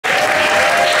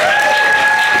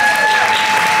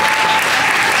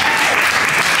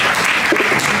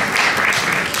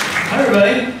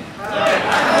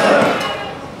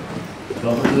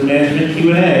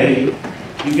Q&A.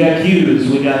 You've got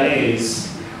Q's, we got A's.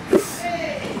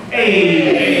 Hey!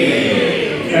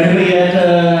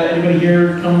 Anybody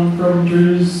here come from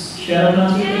Drew's shadow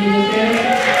concert?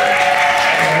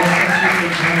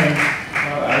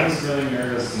 I was really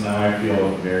nervous, and now I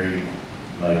feel very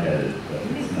lightheaded, but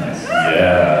it's nice.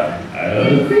 Yeah.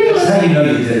 That's how you know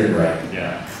you did it right.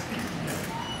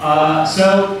 Yeah.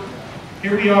 So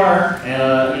here we are.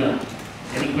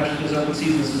 Any questions open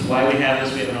season? This is why we have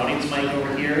this. We have an audience mic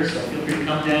over here, so feel free to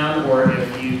come down. Or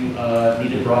if you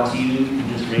need it brought to you, you can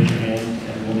just raise your hand,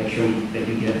 and we'll make sure that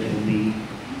you get in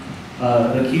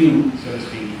the queue, so to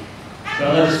speak.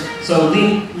 So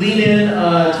lean in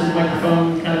to the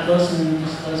microphone, kind of close, and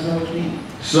just let us know what you need.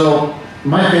 So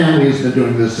my family has been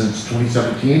doing this since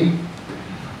 2017.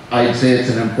 I'd say it's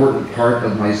an important part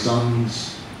of my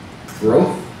son's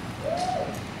growth.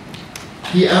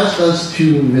 He asked us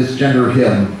to misgender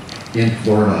him in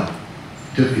Florida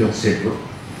to feel safer.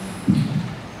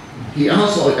 He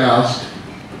also asked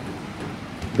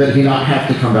that he not have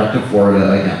to come back to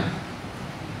Florida again.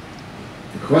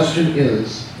 The question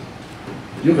is,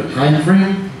 do you have a time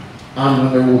frame on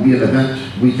when there will be an event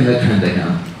we can attend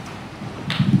again?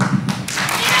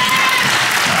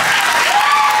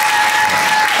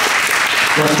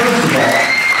 Well, first of all,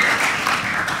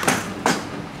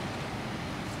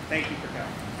 Thank you for coming.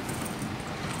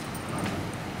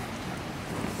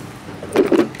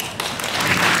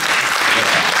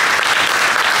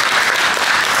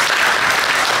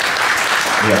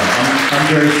 Yeah, I'm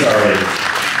very sorry.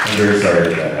 I'm very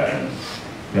sorry that happened.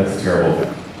 That's a terrible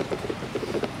thing.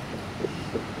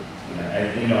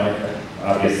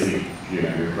 Obviously,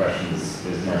 your question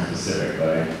is more specific, but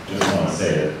I just want to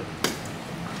say that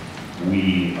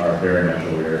we are very much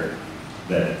aware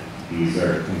that these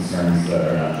are concerns that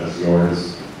are not just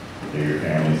yours, they're your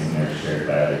families and they're shared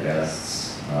by other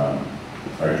guests.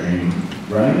 Our dream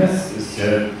running this is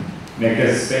to make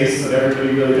a space that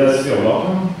everybody really does feel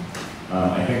welcome.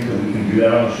 I think that we can do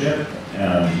that on the ship.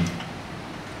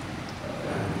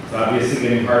 It's obviously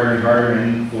getting harder and harder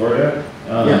in Florida.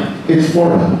 yeah, it's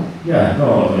Florida. Yeah,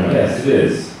 no, yes, it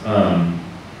is.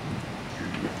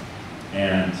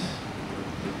 And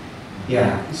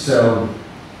Yeah, so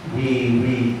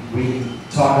we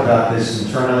talk about this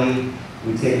internally.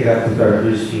 We take it up with our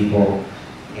cruise people,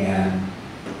 and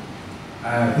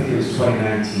I think it was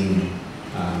 2019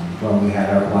 when we had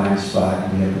our blind spot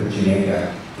and we had put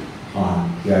Jamaica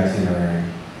on the itinerary,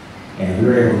 and we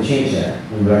were able to change that.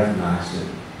 We recognized it.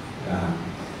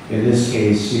 In this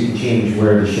case, you can change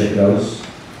where the ship goes,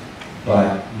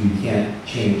 but you can't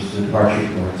change the departure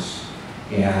ports.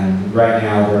 And right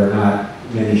now, there are not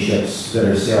many ships that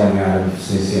are sailing out of,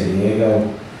 say, San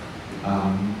Diego.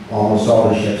 Almost all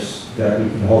the ships that we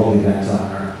can hold the events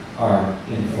on are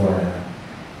in Florida.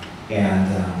 And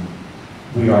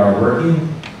we are working.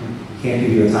 We can't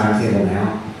give you a timetable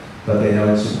now, but they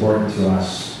know it's important to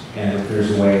us. And if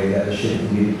there's a way that the ship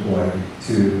can be deployed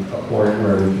to a port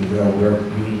where we can go, where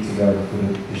we need to go for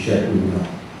the ship, we will.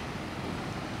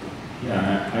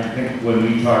 yeah, I think when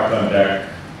we talked on deck,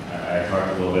 I talked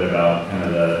a little bit about kind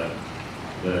of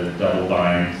the double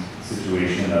bind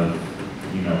situation of,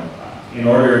 in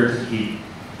order to keep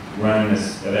running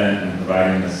this event and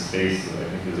providing this space that I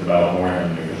think is about more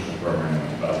than the official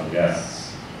programming, about the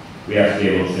guests, we have to be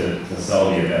able to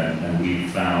sell the event, and we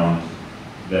found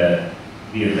that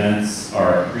the events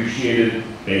are appreciated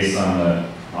based on the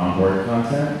onboard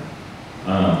content,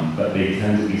 but they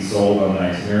tend to be sold on the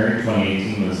itinerary.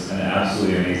 2018 was an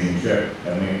absolutely amazing trip,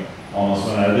 and we almost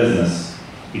went out of business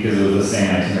because it was the same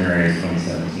itinerary as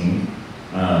 2017.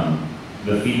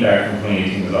 The feedback from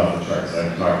 2018 was off the charts.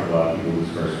 I've talked to a lot of people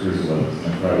whose first cruise it was. It was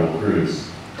an incredible cruise.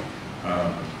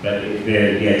 But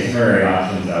the itinerary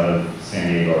options out of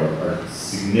San Diego are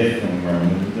significantly more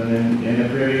limited than in the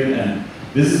Caribbean. And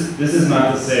this is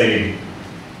not to say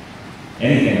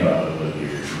anything about the validity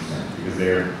of your concerns, because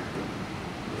they're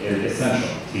essential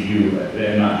to you,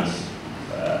 and not just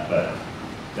but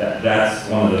that's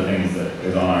one of the things that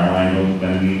is on our mind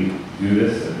when we do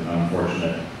this, an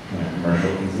unfortunate kind of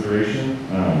commercial consideration.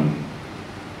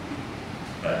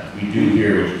 But we do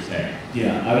hear what you're saying.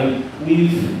 Yeah, I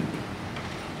mean,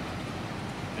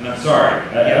 and I'm sorry.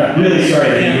 I'm really sorry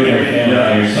that you and your family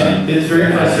and your son. It's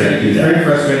very frustrating. It's very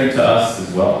frustrating to us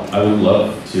as well. I would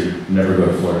love to never go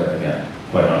to Florida again,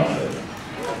 quite honestly.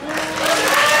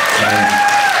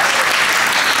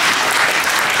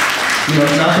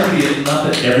 It's not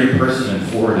that every person in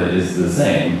Florida is the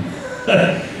same,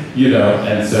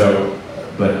 and so,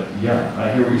 but yeah,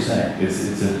 I hear what you're saying.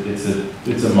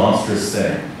 It's a monstrous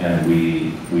thing, and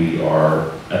we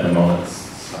are at the moment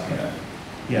stuck in it.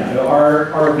 Yeah,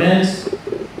 our event,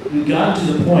 we've gotten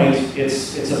to the point,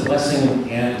 it's a blessing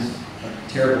and a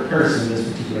terrible curse in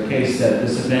this particular case, that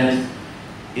this event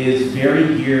is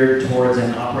very geared towards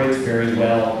and operates very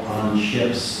well on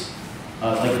ships,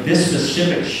 like this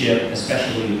specific ship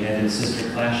especially, and its sister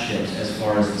class ships, as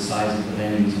far as the size of the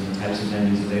venues and the types of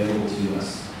venues available to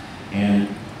us. And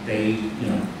they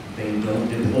don't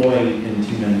deploy in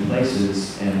too many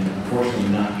places, and unfortunately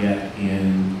not yet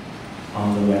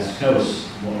on the West Coast,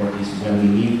 or at least when we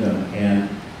need them. And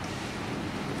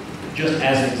just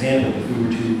as an example, if we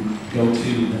were to go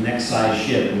to the next size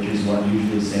ship, which is what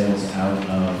usually sails out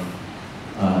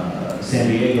of San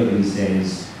Diego these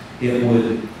days, we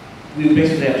would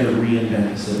basically have to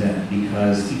reinvent this event,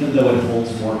 because even though it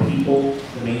holds more people,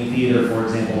 the main theater, for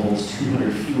example, holds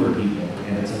 200 fewer people,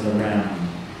 and it's in the round.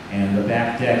 And the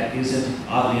back deck isn't,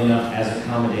 oddly enough, as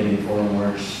accommodating for a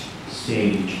large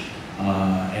stage.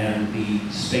 And the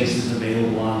spaces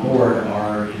available on board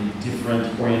are in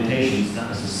different orientations, not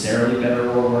necessarily better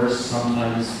or worse.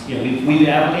 Sometimes, we've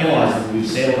analyzed them, we've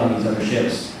sailed on these other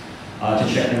ships to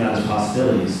check them out as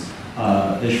possibilities.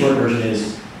 The short version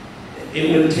is,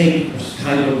 it would take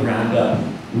kind of a ground-up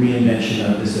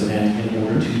reinvention of this event in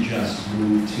order to just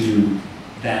move to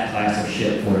that class of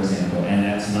ship, for example. And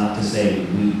that's not to say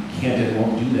we can't and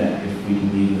won't do that if we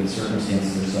believe that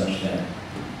circumstances are such that,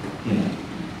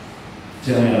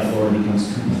 sailing out of Florida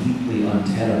becomes completely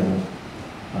untenable.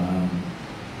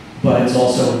 But it's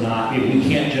also not, we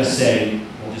can't just say,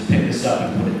 we'll just pick this up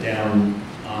and put it down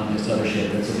on this other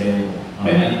ship that's available. I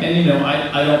imagine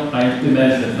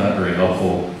it's not very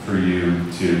helpful for you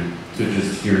to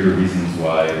just hear the reasons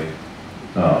why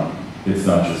it's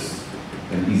not just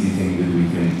an easy thing that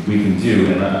we can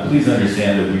do. And please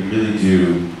understand that we really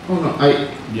do. Oh no,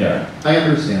 I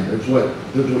understand. There's what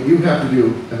you have to do,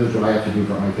 and there's what I have to do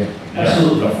for my family.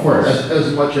 Absolutely, of course.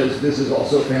 As much as this is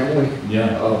also family.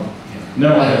 Yeah.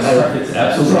 No, it's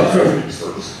absolutely.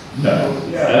 No,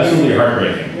 absolutely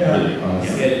heartbreaking. Yeah. Really,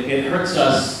 honestly. It hurts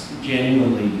us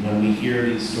genuinely when we hear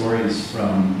these stories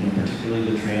from,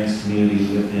 particularly the trans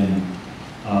community within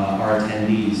our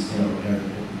attendees.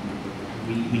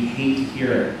 We hate to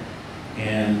hear it,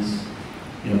 and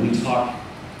we talk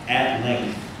at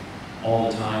length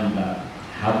all the time about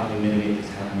how can we mitigate this,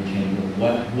 how can we change it,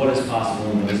 what is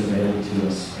possible and what is available to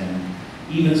us, and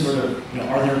even sort of,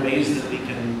 are there ways that we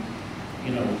can,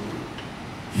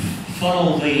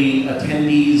 funnel the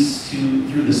attendees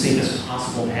through the safest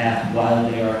possible path while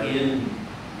they are in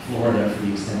Florida, for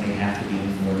the extent they have to be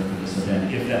in Florida for this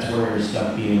event, if that's where we're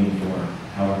stuck being for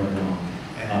however long.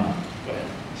 Go ahead.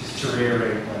 Just to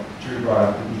reiterate what Drew brought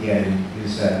up at the beginning,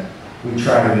 is that we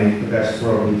try to make the best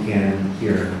world we can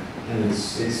here, and it's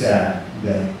sad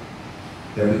that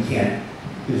we can't.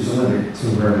 There's a limit to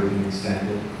where we can extend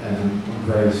it, and I'm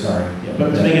very sorry. Yeah,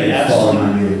 but to make it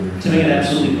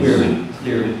absolutely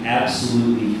clear, we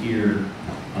absolutely hear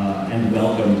and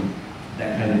welcome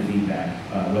that kind of feedback,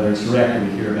 whether it's direct or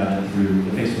we hear about it through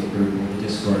the Facebook group or the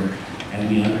Discord, and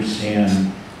we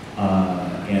understand,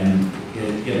 and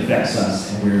it affects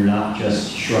us, and we're not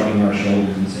just shrugging our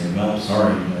shoulders and saying, well,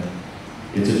 sorry, but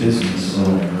it's a business or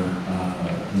whatever.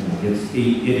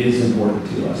 It is important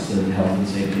to us, the health and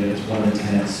safety. It's one of the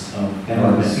tenets of our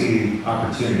And we see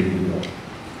opportunity to go.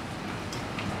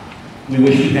 We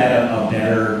wish we had a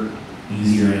better,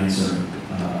 easier answer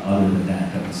other than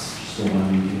that. That's just the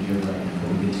one we can hear right now. But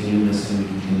we continue to listen, we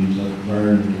continue to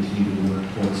learn, we continue to work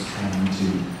towards trying to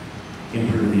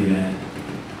improve the event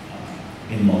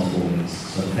in multiple ways.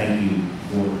 So thank you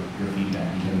for your feedback.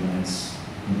 Even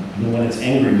when it's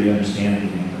angry, we understand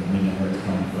the anger, we know where it's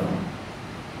coming from.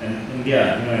 And I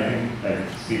think I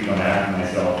speak on behalf of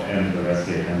myself and the rest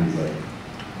of the attendees.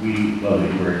 We love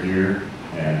that we're here,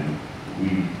 and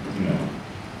we,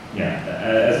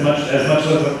 as much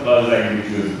love as I can give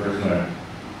you as a person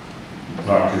I've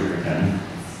talked to for 10 minutes.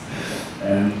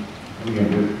 And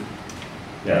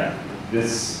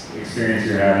this experience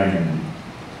you're having and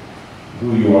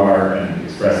who you are and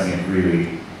expressing it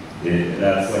freely,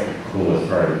 that's like the coolest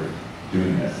part of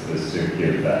doing this, is to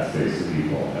give that space to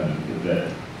people, and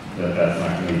that's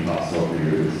not going to be possible for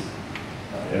you.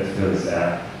 It's really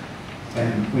sad.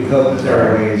 And we hope that there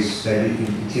are ways that you can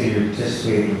continue to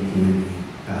participate in the community,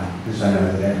 because I know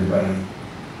that everybody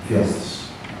feels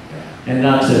this. And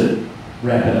not to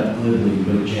wrap it up glibly,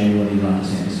 but genuinely Ron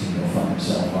DeSantis can go fuck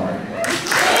himself. All right.